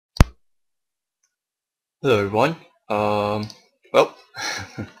Hello everyone. Well,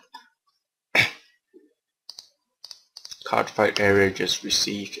 Cardfight area just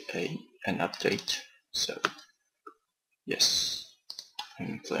received an update. So yes,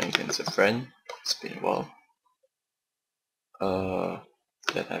 I'm playing against a friend. It's been a while.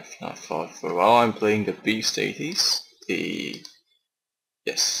 That I've not fought for a while. I'm playing the Beast Deities.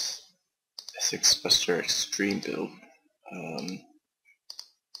 Yes, Essex Buster Extreme build.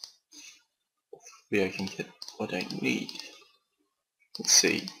 Maybe I can get what I need. Let's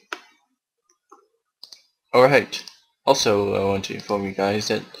see. Alright. Also, I want to inform you guys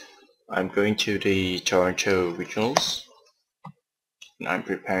that I'm going to the Toronto Regionals, and I'm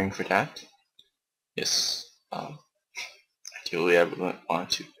preparing for that. Yes, ideally I would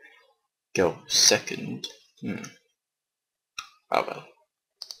want to go second. Oh well.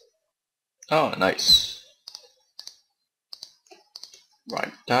 Oh, nice.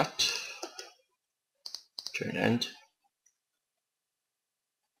 Right, that. Turn end.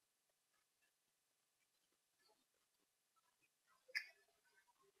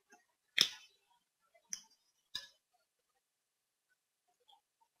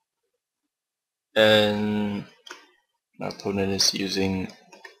 And my opponent is using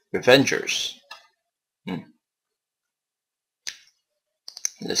Revengers.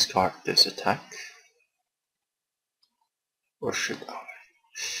 Discard this attack. Or should I?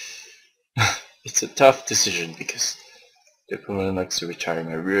 It's a tough decision because the opponent likes to retire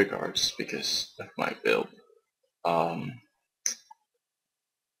my rear guards because of my build. I'm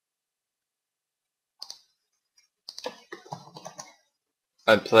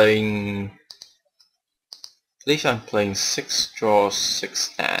playing. I believe I'm playing 6 draws, 6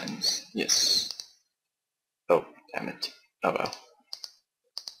 stands. Yes. Oh, damn it. Oh well.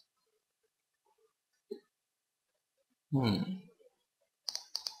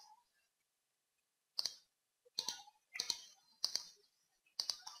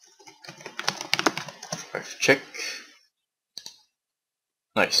 5 check.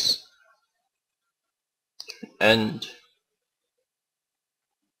 Nice. And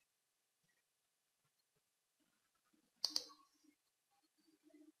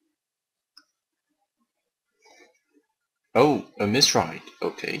oh, a misride.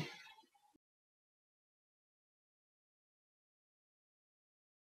 Okay.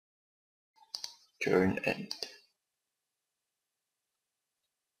 Turn end.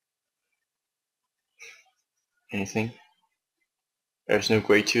 Anything? There's no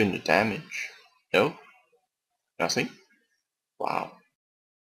grade 2 in the damage. No? Nothing? Wow.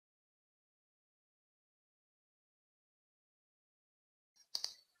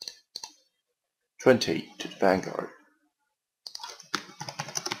 $20 to the Vanguard.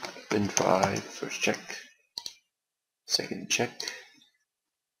 Then try first check. Second check.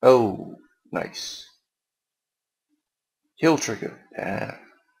 Oh, nice. Heal trigger. Yeah.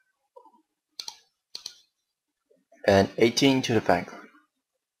 And 18 to the Vanguard.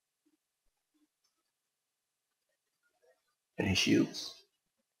 Any shields?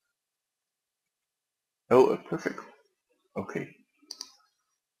 Oh, a perfect. Okay.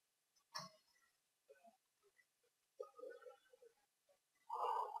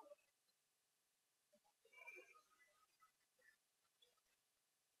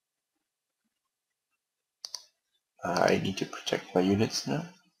 I need to protect my units now.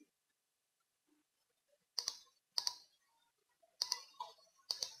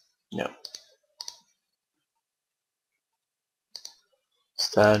 No.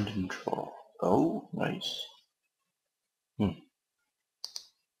 Stand and draw. Oh, nice.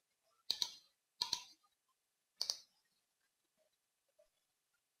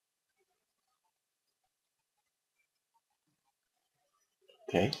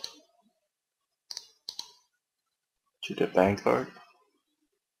 Okay. To the Vanguard.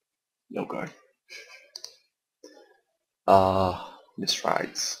 No guard.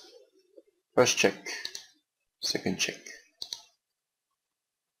 Misrides. First check. Second check.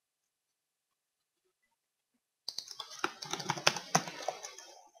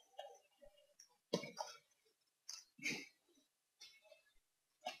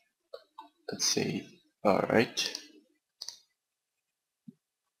 Let's see. Alright.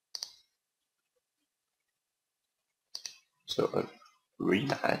 So a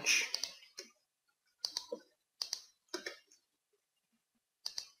rematch.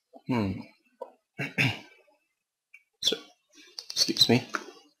 So, excuse me.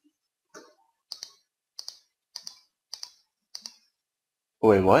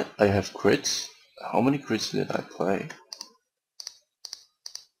 Wait, what? I have crits? How many crits did I play?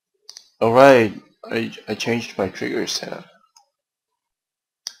 Alright, I changed my trigger setup.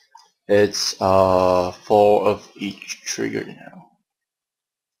 It's 4 of each trigger now.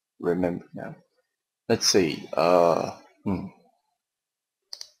 Remember now. Let's see.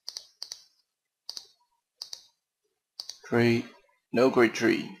 Three. No grade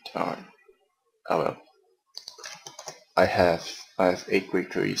 3. Darn. Oh well. I have 8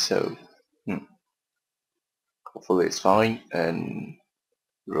 grade 3, so hopefully it's fine. And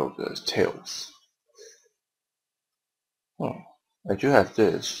roll the tails. Oh, I do have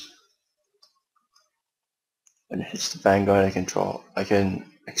this. And it's the Vanguard. I can draw. I can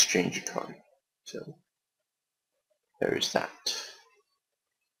exchange a card. So there is that.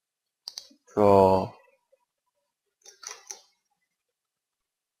 Draw.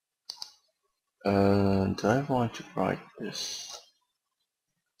 Do I want to write this?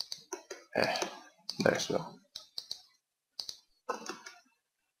 Might as well.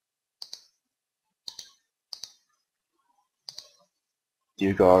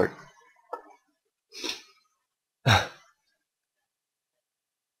 Dear guard.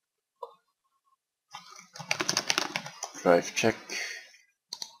 Drive check.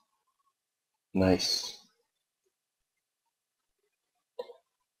 Nice.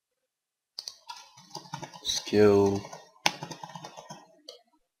 Skill.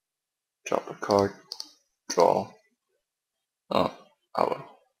 Drop a card. Draw. Oh,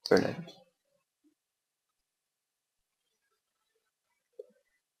 well. Burn it.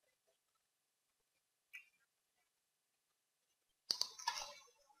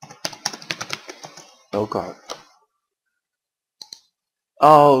 No card.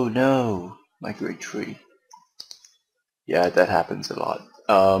 Oh no! My grade 3. Yeah, that happens a lot.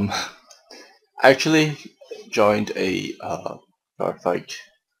 I actually joined a Cardfight.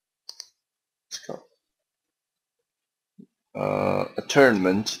 A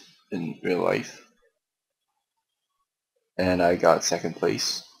tournament in real life, and I got 2nd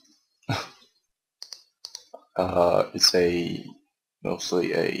place. It's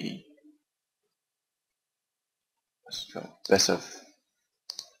mostly a best of.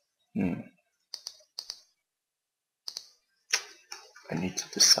 I need to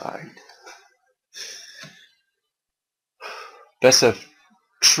decide. Best of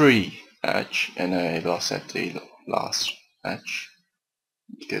 3 match, and I lost at the last match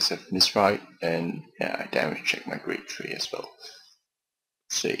because of misfight, and yeah, I damage checked my grade 3 as well.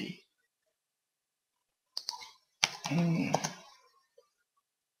 Let's see.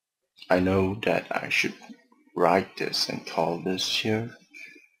 I know that I should write this and call this here.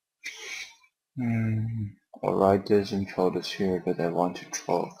 I'll write this and call this here, but I want to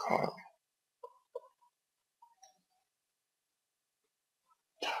draw a card.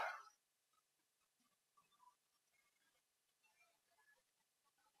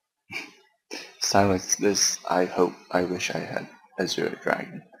 Silence this. I wish I had Azure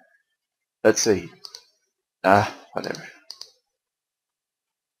Dragon. Let's see. Whatever.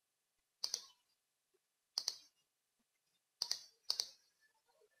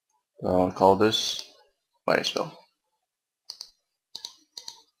 I'll call this. Might as well.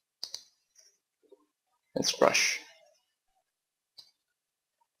 Let's brush.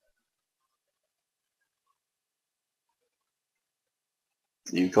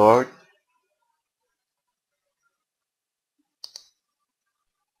 New card.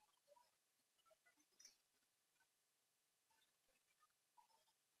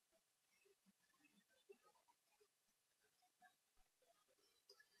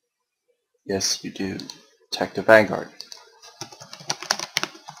 Yes, you do. Attack the Vanguard.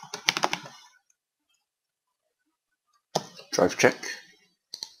 Drive check.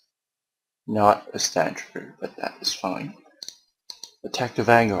 Not a stand trigger, but that is fine. Attack the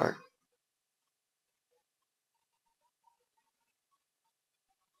Vanguard.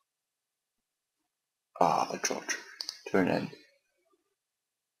 A draw trigger. Turn end.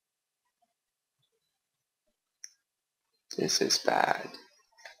 This is bad.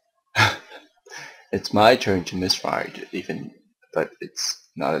 It's my turn to misride, but it's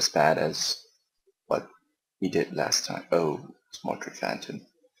not as bad as what he did last time. Oh, Smarter Phantom.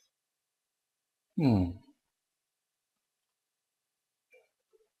 Oh,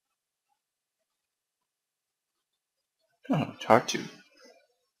 it's hard to.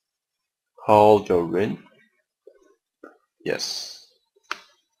 Call Dorin? Yes.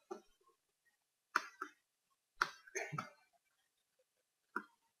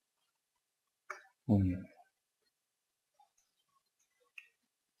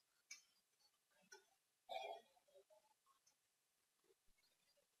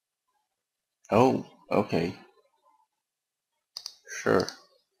 Oh, okay. Sure.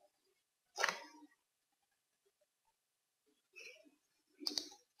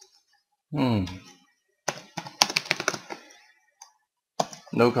 Hmm.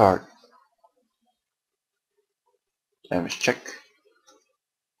 No card. Damage check.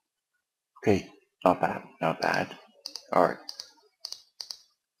 Okay. Not bad. Not bad. Alright.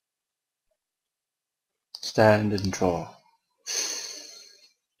 Stand and draw.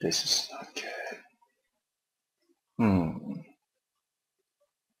 This is not good. Hmm.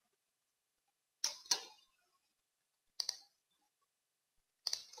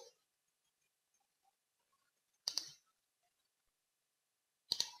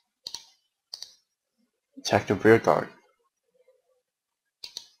 Attack the rear guard.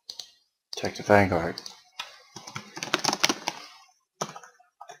 Attack the vanguard.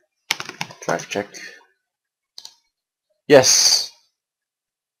 Drive check. Yes!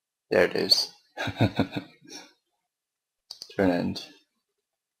 There it is. Turn end.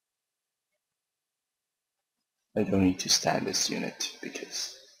 I don't need to stand this unit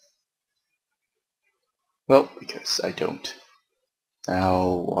because... Well, because I don't. Now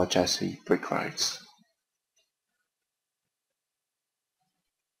watch as he brick rides.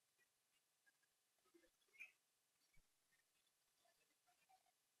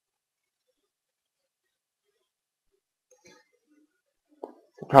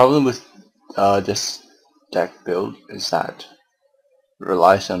 The problem with this deck build is that it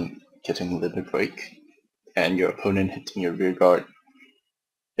relies on getting limit break, and your opponent hitting your rear guard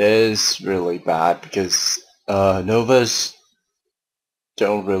is really bad because Novas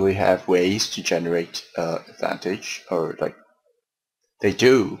don't really have ways to generate advantage, or like they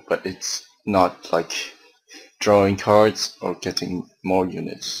do, but it's not like drawing cards or getting more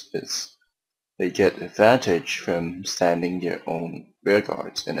units. They get advantage from standing their own rear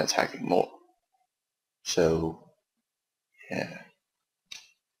guards and attacking more. So yeah.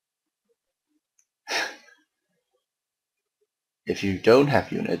 If you don't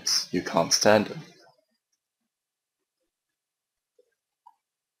have units, you can't stand them.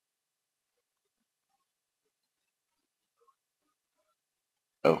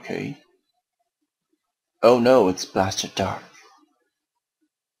 Okay. Oh no, it's blasted dark.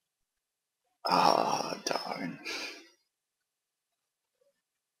 Ah, darn.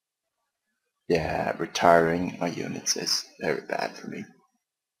 Yeah, retiring my units is very bad for me.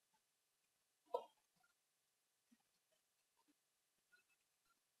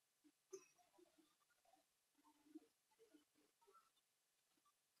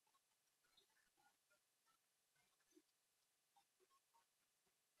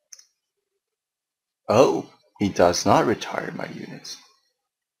 Oh, he does not retire my units.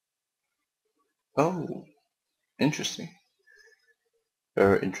 Oh, interesting.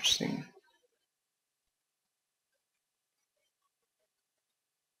 Very interesting.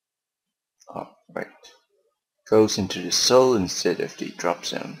 Oh, right. Goes into the soul instead of the drop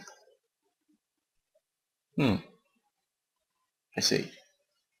zone. Hmm, I see.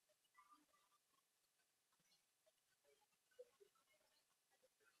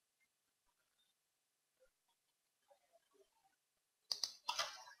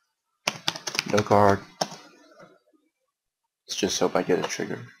 No card. Let's just hope I get a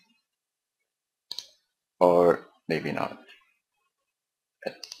trigger. Or maybe not.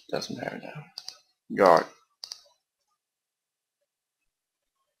 It doesn't matter now. Guard.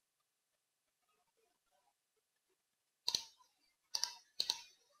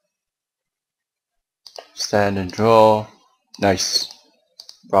 Stand and draw. Nice.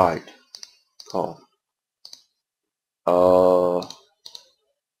 Right. Call.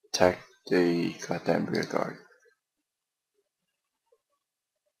 Attack the goddamn rear guard.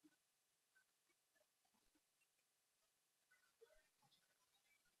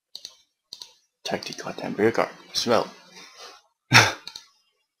 Attack the goddamn rear guard as well.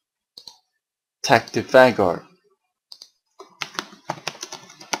 Attack the vanguard.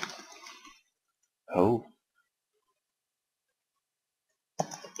 Oh.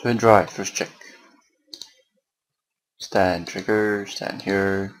 Twin drive, first check. Stand trigger, stand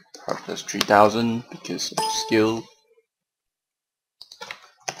here. Heart plus 3000 because of skill.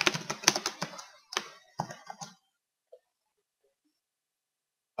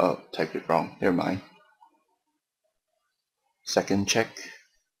 Oh, typed it wrong. Never mind. Second check.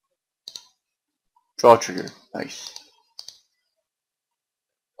 Draw trigger. Nice.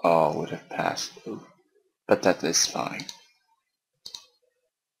 Oh, would have passed. Oh, but that is fine.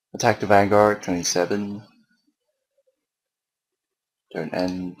 Attack the vanguard, 27. Turn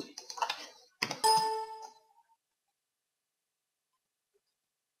end.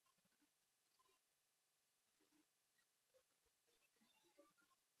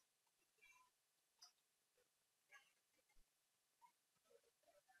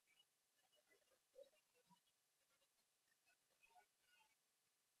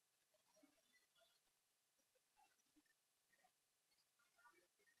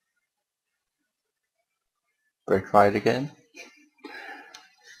 Break fight again?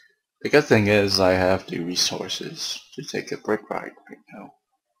 The good thing is I have the resources to take a break ride right now.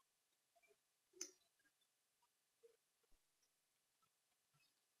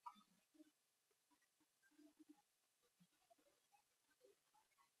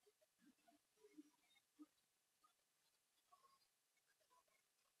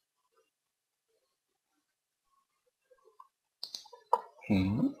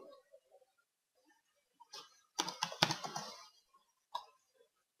 Hmm.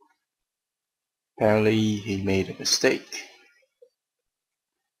 Apparently he made a mistake.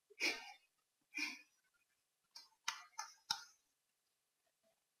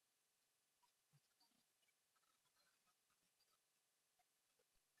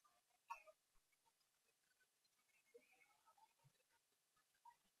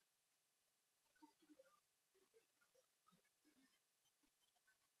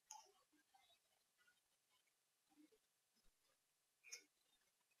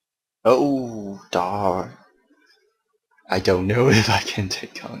 Oh, darn. I don't know if I can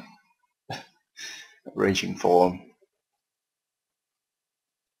take on raging form.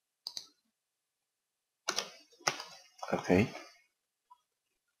 Okay.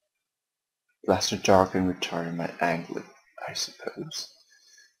 Blaster Dark and return my anglet, I suppose.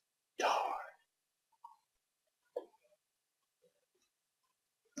 Darn.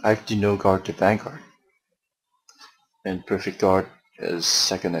 I have to no guard to Vanguard. And Perfect Guard is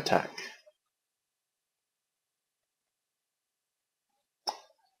second attack.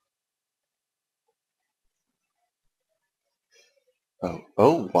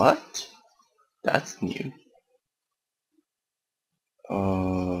 Oh, what? That's new.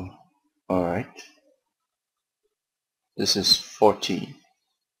 Alright. This is 14.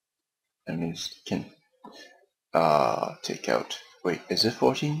 That means you can, take out. Wait, is it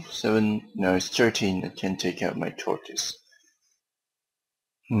 14? 7? No, it's 13. I can take out my tortoise.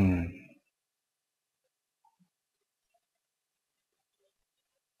 Hmm.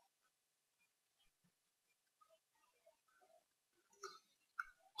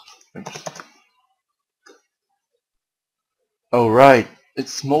 Oh, right.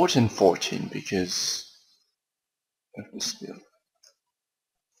 It's more than 14 because of the skill.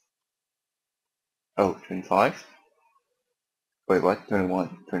 Oh, 25? Wait, what?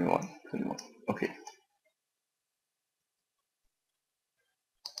 21, 21, 21. Okay.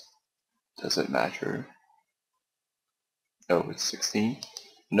 Does it matter? Oh, it's 16?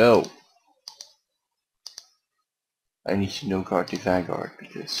 No! I need to no guard the Vanguard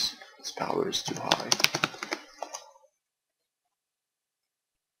because its power is too high.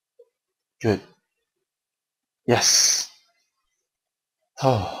 Good. Yes!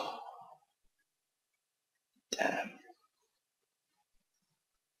 Oh, damn.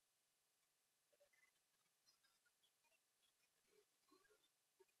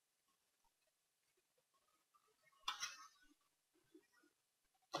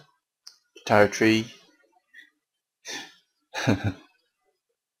 Tire tree.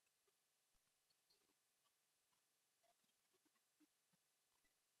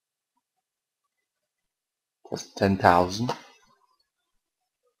 Plus 10,000.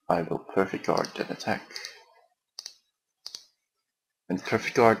 I will perfect guard then attack. And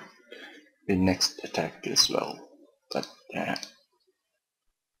perfect guard the next attack as well. But damn.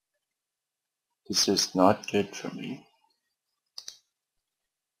 This is not good for me.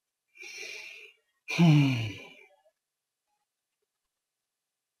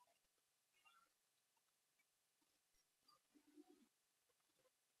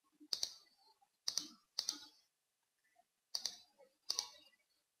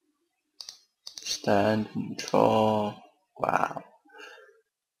 Stand and draw. Wow.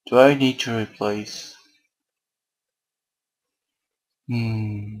 Do I need to replace?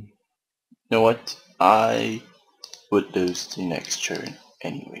 You know what? I would lose the next turn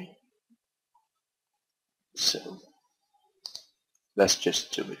anyway. So let's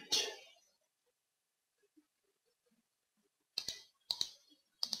just do it.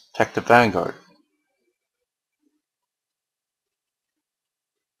 Attack the Vanguard.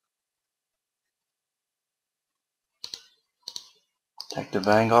 Attack the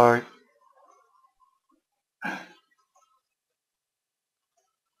Vanguard.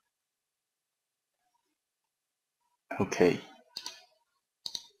 Okay.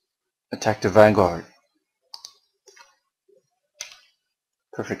 Attack the Vanguard.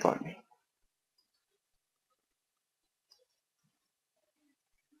 Perfect army.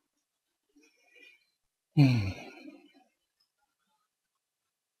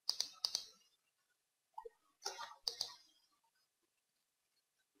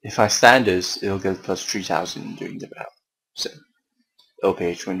 If I stand this, it'll get plus 3000 during the battle. So it'll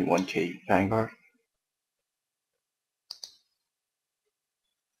pay 21k Vanguard.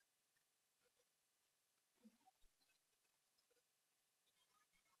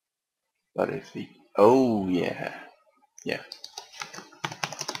 But if he... Oh yeah. Yeah.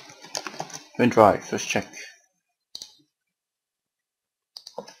 Wind drive, first check.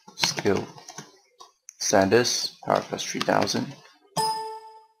 Skill. Stand this, power plus 3000.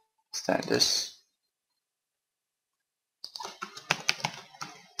 Stand this.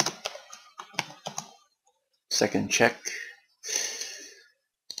 Second check.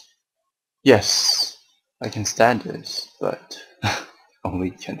 Yes, I can stand this, but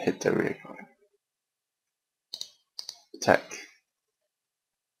only can hit the rear guard. Attack.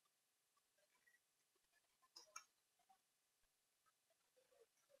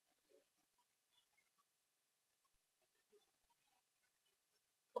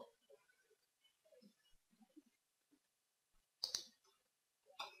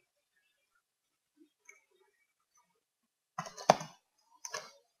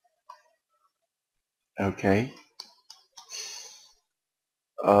 Okay.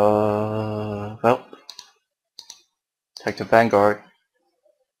 Well, attack the Vanguard.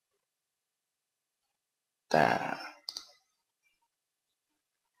 That.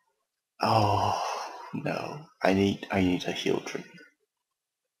 Oh no, I need a heal trigger.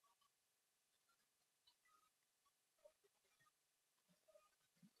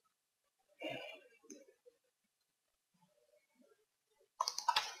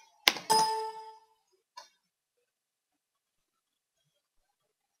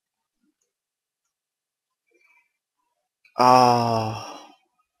 Ah,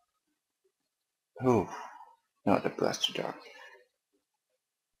 oh, not the Blaster Dark.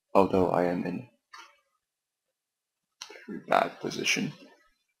 Although I am in a very bad position.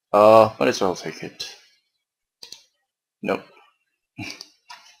 Might as well take it. Nope.